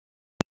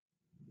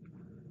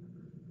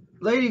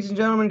Ladies and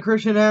gentlemen,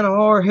 Christian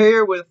Anahar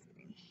here with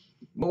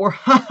more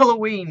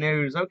Halloween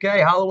news. Okay,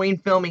 Halloween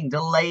filming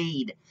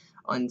delayed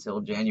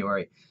until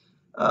January.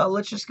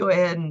 Let's just go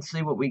ahead and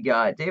see what we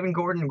got. David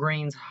Gordon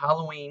Green's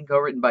Halloween,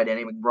 co-written by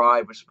Danny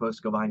McBride, was supposed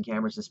to go behind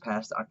cameras this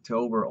past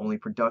October, only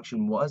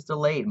production was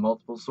delayed.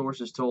 Multiple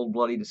sources told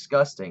Bloody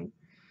Disgusting,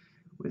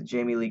 with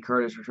Jamie Lee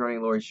Curtis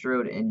returning Laurie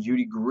Strode and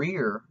Judy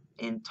Greer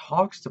in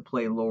talks to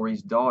play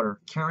Laurie's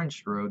daughter, Karen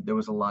Strode. There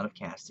was a lot of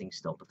casting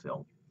still to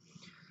film.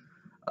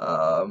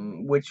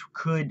 Which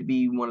could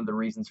be one of the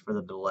reasons for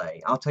the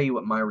delay. I'll tell you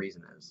what my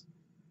reason is.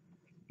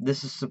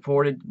 This is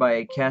supported by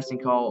a casting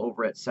call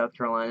over at South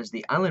Carolina's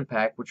The Island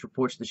Pack, which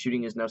reports the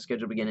shooting is now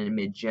scheduled to begin in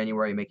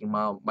mid-January, making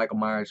Michael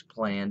Myers'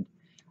 planned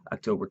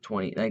October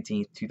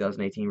 19th,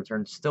 2018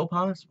 return still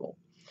possible.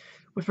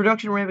 With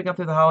production ramping up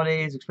through the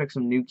holidays, expect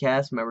some new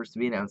cast members to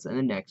be announced in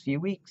the next few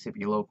weeks. If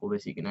you're local,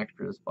 this you can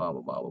extras, blah,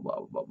 blah, blah, blah,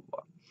 blah, blah, blah,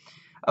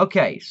 blah.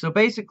 Okay, so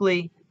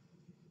basically,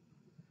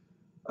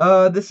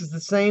 this is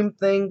the same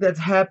thing that's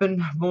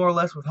happened more or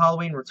less with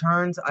Halloween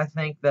Returns. I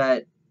think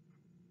that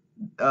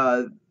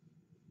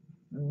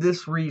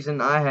this reason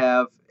I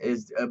have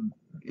is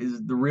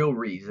the real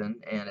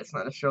reason, and it's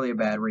not necessarily a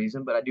bad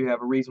reason, but I do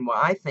have a reason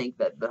why I think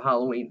that the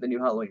new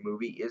Halloween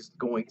movie is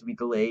going to be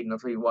delayed, and I'll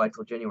tell you why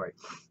till January.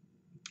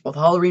 With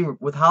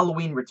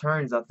Halloween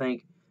Returns, I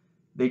think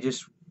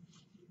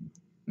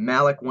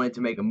Malick wanted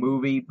to make a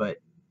movie, but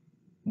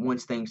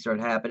once things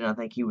started happening, I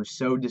think he was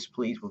so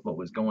displeased with what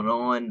was going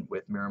on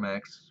with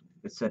Miramax,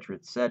 etc.,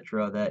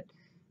 that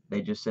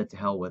they just said to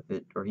hell with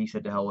it, or he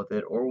said to hell with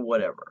it, or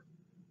whatever.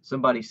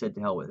 Somebody said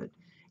to hell with it.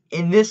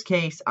 In this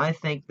case, I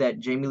think that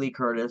Jamie Lee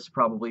Curtis,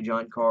 probably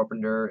John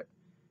Carpenter,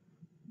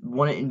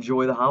 want to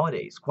enjoy the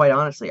holidays. Quite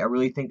honestly, I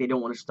really think they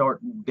don't want to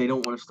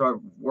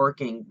start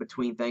working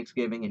between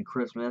Thanksgiving and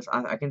Christmas.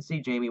 I can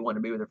see Jamie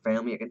wanting to be with her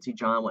family. I can see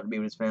John wanting to be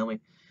with his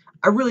family.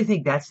 I really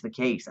think that's the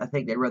case. I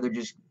think they'd rather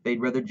just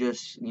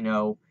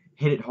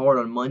hit it hard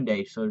on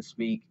Monday, so to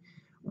speak,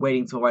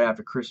 waiting till right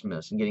after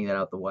Christmas and getting that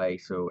out the way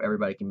so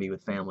everybody can be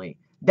with family.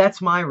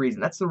 That's my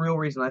reason. That's the real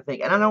reason I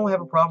think, and I don't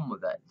have a problem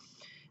with that.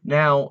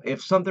 Now,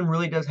 if something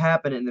really does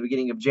happen in the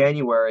beginning of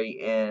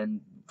January and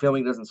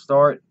filming doesn't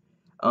start,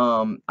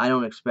 I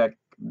don't expect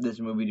this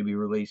movie to be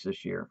released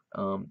this year.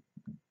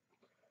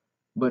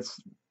 But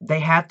they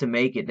have to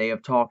make it. They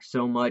have talked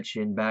so much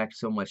and backed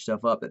so much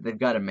stuff up that they've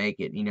got to make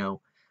it.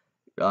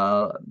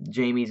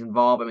 Jamie's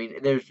involved. I mean,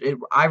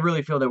 I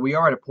really feel that we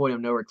are at a point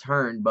of no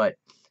return, but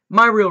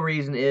my real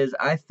reason is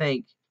I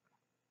think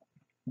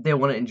they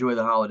want to enjoy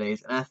the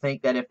holidays, and I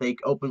think that if they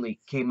openly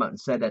came out and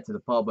said that to the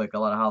public, a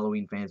lot of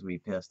Halloween fans would be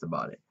pissed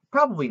about it.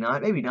 Probably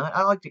not, maybe not.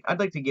 I'd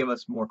like to give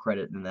us more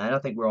credit than that. I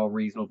think we're all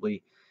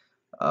reasonably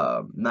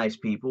nice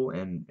people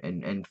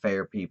and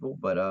fair people,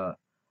 but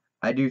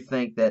I do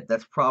think that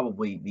that's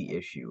probably the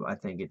issue. I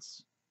think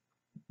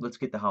let's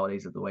get the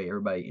holidays out of the way,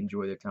 everybody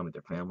enjoy their time with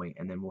their family,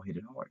 and then we'll hit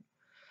it hard.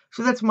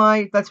 So that's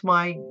my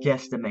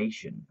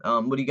guesstimation.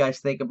 What do you guys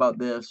think about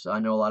this? I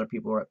know a lot of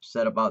people are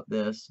upset about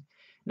this.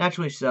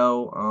 Naturally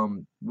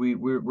so. We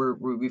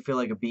feel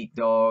like a beat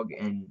dog,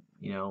 and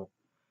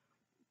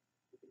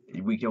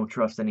we don't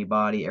trust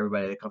anybody.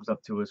 Everybody that comes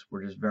up to us,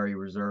 we're just very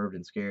reserved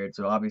and scared.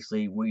 So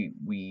obviously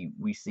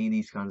we see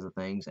these kinds of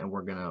things, and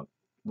we're gonna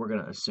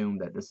assume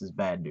that this is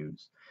bad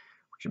news,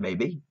 which it may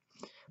be.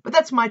 But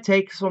that's my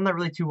take, so I'm not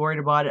really too worried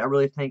about it. I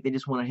really think they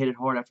just want to hit it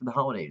hard after the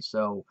holidays.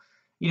 So,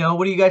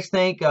 what do you guys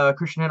think?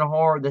 Christian Hannah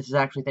Horror, this is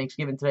actually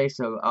Thanksgiving today,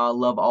 so I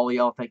love all of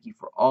y'all. Thank you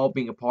for all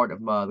being a part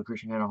of the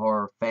Christian Hannah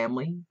Horror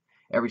family,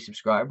 every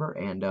subscriber,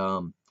 and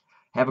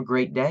have a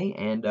great day,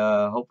 and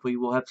hopefully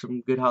we'll have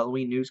some good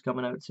Halloween news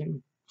coming out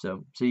soon.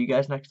 So, see you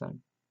guys next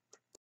time.